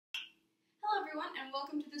everyone, and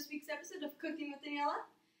welcome to this week's episode of Cooking with Daniela.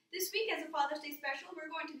 This week, as a Father's Day special, we're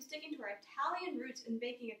going to be sticking to our Italian roots and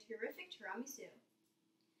baking a terrific tiramisu.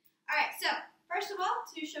 Alright, so, first of all,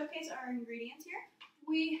 to showcase our ingredients here,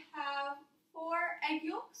 we have 4 egg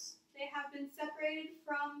yolks. They have been separated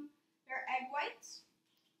from their egg whites.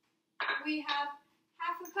 We have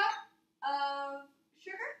half a cup of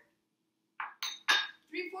sugar,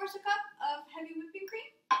 3/4 a cup of heavy whipping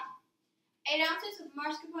cream, 8 ounces of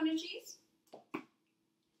mascarpone cheese.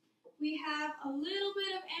 We have a little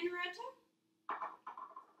bit of amaretto,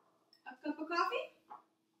 a cup of coffee,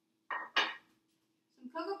 some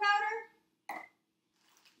cocoa powder,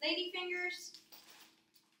 lady fingers,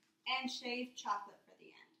 and shaved chocolate for the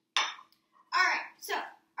end. Alright, so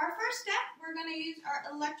our first step, we're going to use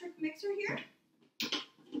our electric mixer here.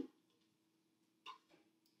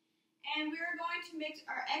 And we're going to mix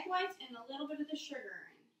our egg whites and a little bit of the sugar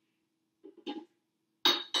in.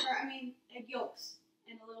 Egg yolks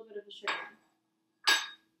and a little bit of the sugar in.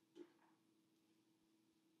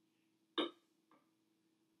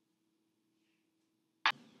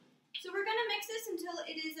 So we're going to mix this until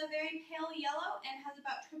it is a very pale yellow and has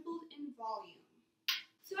about tripled in volume.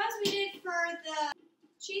 So as we did for the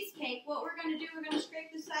cheesecake, what we're going to do, we're going to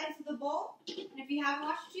scrape the sides of the bowl. And if you haven't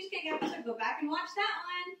watched the cheesecake episode, go back and watch that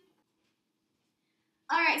one.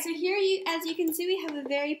 Alright, so here, as you can see, we have a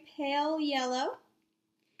very pale yellow.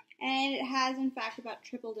 And it has, in fact, about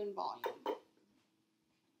tripled in volume.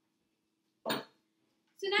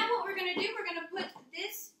 So now what we're going to do, we're going to put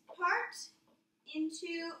this part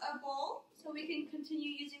into a bowl so we can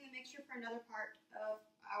continue using the mixture for another part of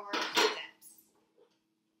our steps.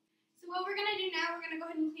 So what we're going to do now, we're going to go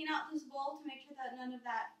ahead and clean out this bowl to make sure that none of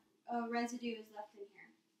that residue is left in here.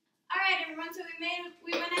 Alright everyone, so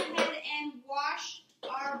we went ahead and washed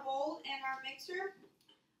our bowl and our mixer.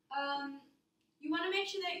 You want to make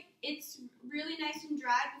sure that it's really nice and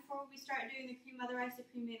dry before we start doing the cream, otherwise the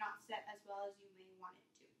cream may not set as well as you may want it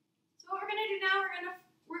to. So what we're going to do now,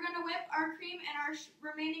 we're going to whip our cream and our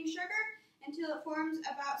remaining sugar until it forms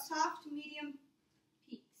about soft medium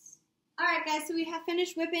peaks. Alright guys, so we have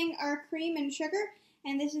finished whipping our cream and sugar,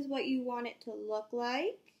 and this is what you want it to look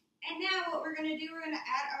like. And now what we're going to do, we're going to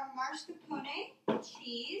add our mascarpone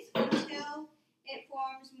cheese until it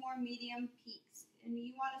forms more medium peaks. And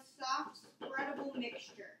you want a soft, spreadable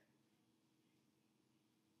mixture.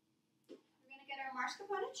 We're going to get our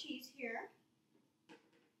mascarpone cheese here.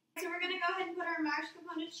 So we're going to go ahead and put our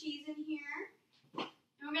mascarpone cheese in here.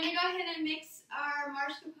 And we're going to go ahead and mix our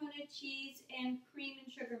mascarpone cheese and cream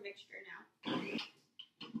and sugar mixture now.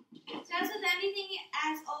 So as with anything,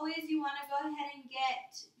 as always, you want to go ahead and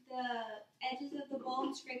get the edges of the bowl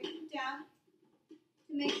and scrape them down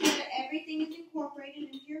to make sure that everything is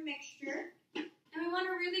incorporated into your mixture. And we want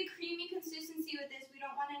a really creamy consistency with this. We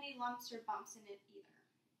don't want any lumps or bumps in it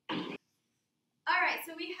either. Alright,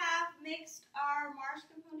 so we have mixed our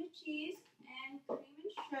mascarpone cheese and cream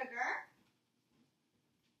and sugar.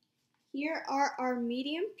 Here are our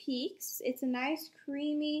medium peaks. It's a nice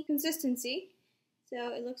creamy consistency,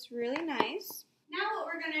 so it looks really nice. Now what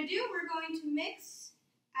we're going to do, we're going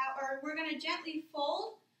to gently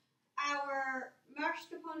fold our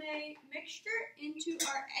mascarpone mixture into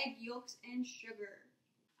our egg yolks and sugar.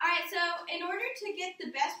 Alright, so in order to get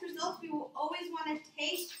the best results, we will always want to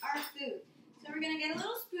taste our food. So we're going to get a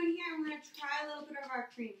little spoon here and we're going to try a little bit of our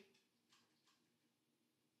cream.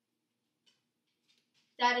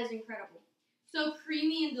 That is incredible. So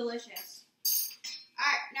creamy and delicious.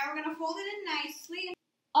 Alright, now we're going to fold it in nicely.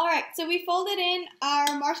 Alright, so we folded in our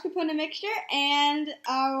mascarpone mixture and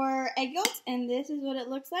our egg yolks, and this is what it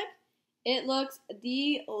looks like. It looks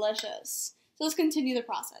delicious. So let's continue the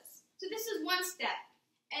process. So this is one step.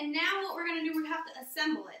 And now what we're going to do, we have to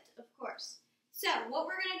assemble it, of course. So what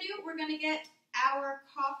we're going to do, we're going to get our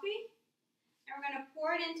coffee, and we're going to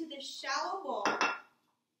pour it into this shallow bowl.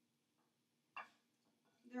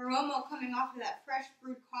 The aroma coming off of that fresh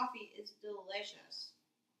brewed coffee is delicious.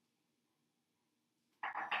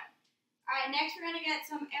 Alright, next we're going to get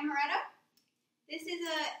some amaretto. This is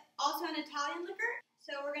also an Italian liquor.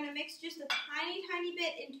 So we're going to mix just a tiny, tiny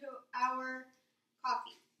bit into our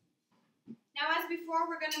coffee. Now as before,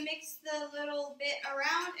 we're going to mix the little bit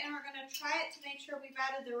around and we're going to try it to make sure we've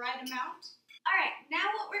added the right amount. Alright, now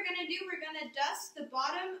what we're going to do, we're going to dust the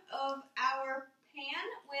bottom of our pan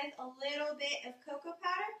with a little bit of cocoa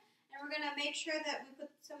powder. And we're going to make sure that we put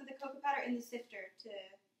some of the cocoa powder in the sifter to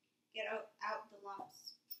get out the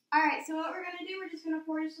lumps. Alright, so what we're going to do, we're just going to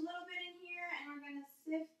pour just a little bit in here and we're going to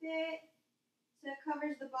sift it so it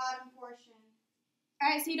covers the bottom portion.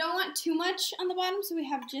 Alright, so you don't want too much on the bottom, so we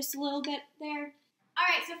have just a little bit there.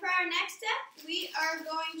 Alright, so for our next step, we are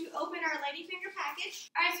going to open our ladyfinger package.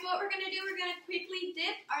 Alright, so what we're going to do, we're going to quickly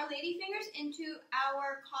dip our ladyfingers into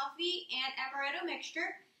our coffee and amaretto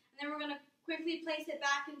mixture, and then we're going to quickly place it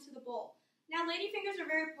back into the bowl. Now, ladyfingers are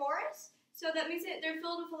very porous, so that means that they're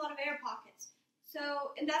filled with a lot of air pockets.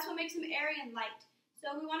 And that's what makes them airy and light.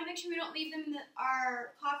 So we want to make sure we don't leave them in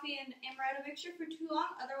our coffee and amaretto mixture for too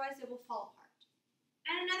long, otherwise they will fall apart.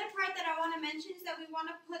 And another part that I want to mention is that we want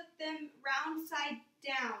to put them round side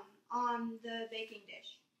down on the baking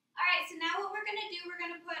dish. Alright, so now what we're going to do, we're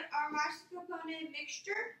going to put our mascarpone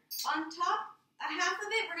mixture on top.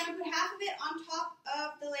 We're going to put half of it on top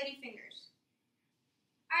of the ladyfingers.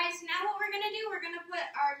 Alright, so now what we're going to do, we're going to put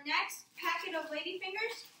our next packet of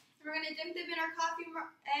ladyfingers, and we're going to dip them in our coffee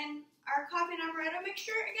and amaretto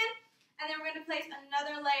mixture again, and then we're going to place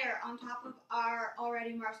another layer on top of our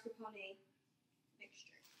already mascarpone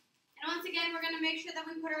mixture. And once again, we're going to make sure that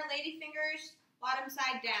we put our ladyfingers bottom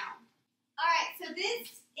side down. Alright, so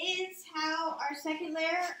this is how our second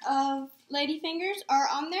layer of ladyfingers are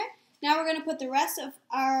on there. Now we're going to put the rest of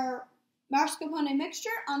our mascarpone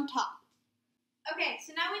mixture on top. Okay,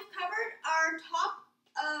 so now we've covered our top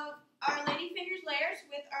of our ladyfingers layers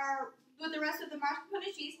with the rest of the mascarpone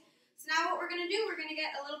cheese. So now what we're going to do, we're going to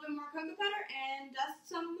get a little bit more cocoa butter and dust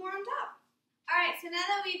some more on top. Alright, so now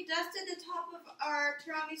that we've dusted the top of our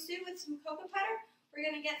tiramisu with some cocoa butter, we're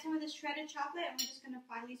going to get some of this shredded chocolate and we're just going to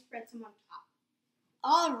finally spread some on top.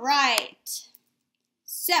 Alright,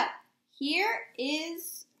 so here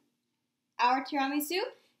is our tiramisu.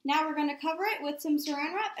 Now we're going to cover it with some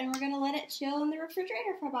saran wrap and we're going to let it chill in the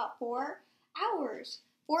refrigerator for about 4 hours.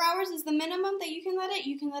 4 hours is the minimum that you can let it.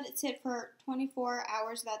 You can let it sit for 24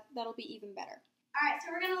 hours. That'll be even better. Alright, so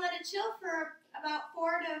we're going to let it chill for about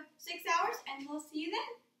 4 to 6 hours and we'll see you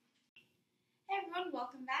then. Hey everyone,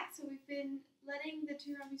 welcome back. So we've been letting the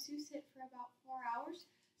tiramisu sit for about 4 hours.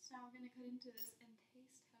 So now we're going to cut into this and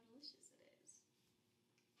taste how delicious it is.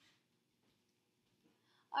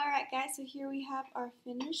 Alright guys, so here we have our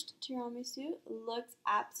finished tiramisu. It looks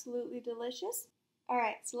absolutely delicious.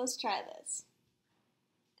 Alright, so let's try this.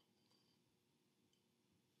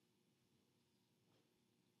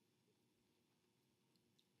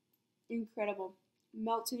 Incredible.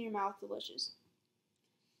 Melts in your mouth, delicious.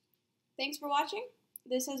 Thanks for watching.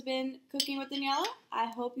 This has been Cooking with Daniela. I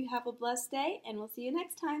hope you have a blessed day, and we'll see you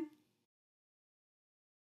next time.